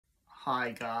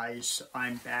Hi guys,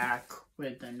 I'm back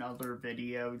with another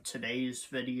video. Today's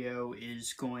video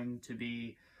is going to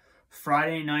be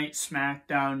Friday Night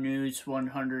Smackdown News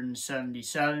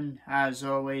 177. As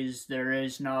always, there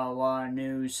is not a lot of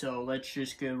news, so let's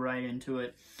just get right into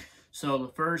it. So the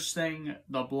first thing,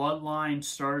 the Bloodline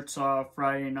starts off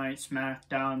Friday Night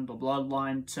Smackdown. The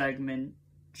Bloodline segment,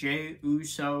 Jey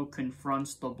Uso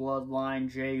confronts the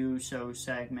Bloodline, Jey Uso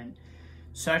segment.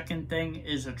 Second thing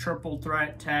is a triple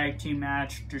threat tag team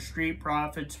match, The Street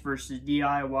Profits versus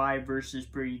DIY versus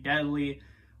Pretty Deadly.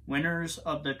 Winners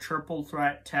of the triple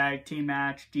threat tag team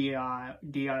match,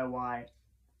 DIY.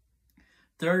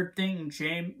 Third thing,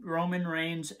 Roman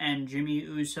Reigns and Jimmy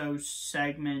Uso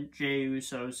segment, Jey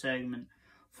Uso segment.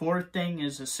 Fourth thing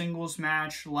is a singles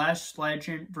match, Lash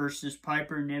Legend versus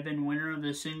Piper Niven. Winner of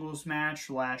the singles match,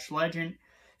 Lash Legend.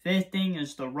 Fifth thing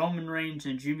is the Roman Reigns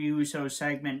and Jimmy Uso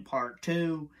segment, part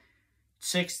 2.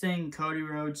 Sixth thing, Cody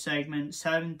Rhodes segment.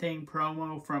 Seventh thing,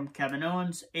 promo from Kevin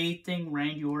Owens. Eighth thing,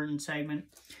 Randy Orton segment.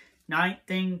 Ninth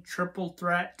thing, triple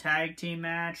threat tag team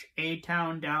match,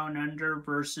 A-Town Down Under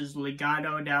versus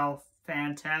Legado del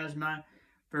Fantasma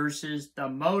versus the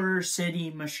Motor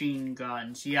City Machine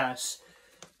Guns. Yes,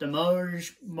 the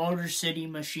Motor City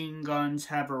Machine Guns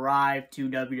have arrived to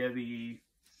WWE.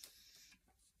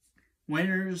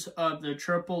 Winners of the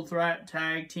triple threat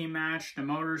tag team match, the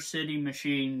Motor City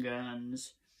Machine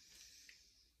Guns.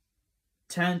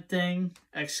 10th thing,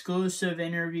 exclusive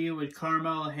interview with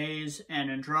Carmelo Hayes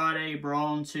and Andrade.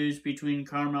 Brawl ensues between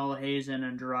Carmelo Hayes and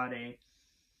Andrade.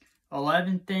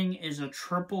 11th thing is a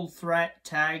triple threat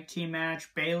tag team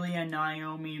match, Bayley and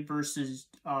Naomi versus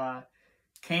Candice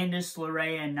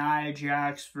LeRae and Nia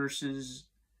Jax versus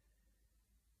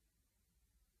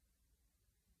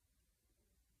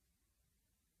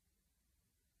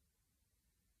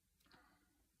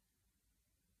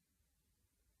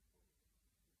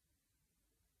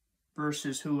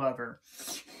whoever.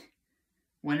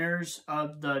 Winners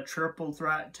of the triple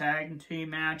threat tag team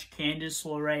match, Candice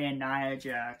LeRae and Nia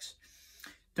Jax.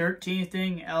 13th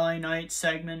thing, LA Knight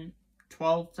segment.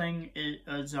 12th thing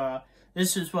is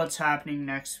this is what's happening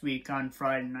next week on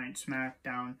Friday Night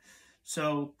SmackDown.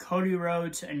 So Cody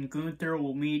Rhodes and Gunther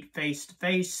will meet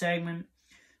face-to-face segment.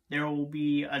 There will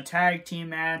be a tag team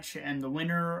match, and the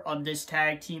winner of this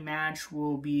tag team match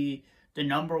will be the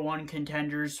 #1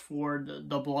 contenders for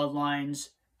the Bloodline's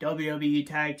WWE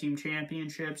Tag Team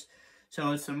Championships.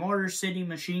 So it's the Motor City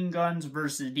Machine Guns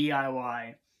versus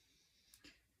DIY.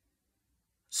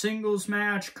 Singles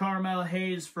match, Carmelo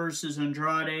Hayes versus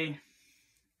Andrade.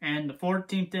 And the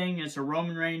 14th thing is a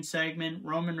Roman Reigns segment,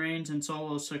 Roman Reigns and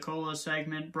Solo Sikoa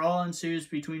segment. Brawl ensues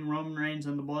between Roman Reigns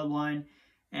and the Bloodline,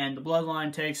 and the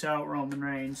Bloodline takes out Roman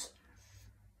Reigns.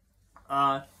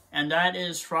 And that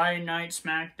is Friday Night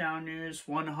SmackDown News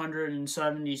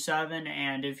 177.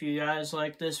 And if you guys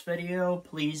like this video,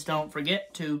 please don't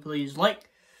forget to please like,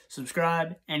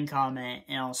 subscribe, and comment.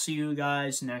 And I'll see you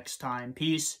guys next time.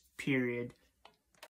 Peace, period.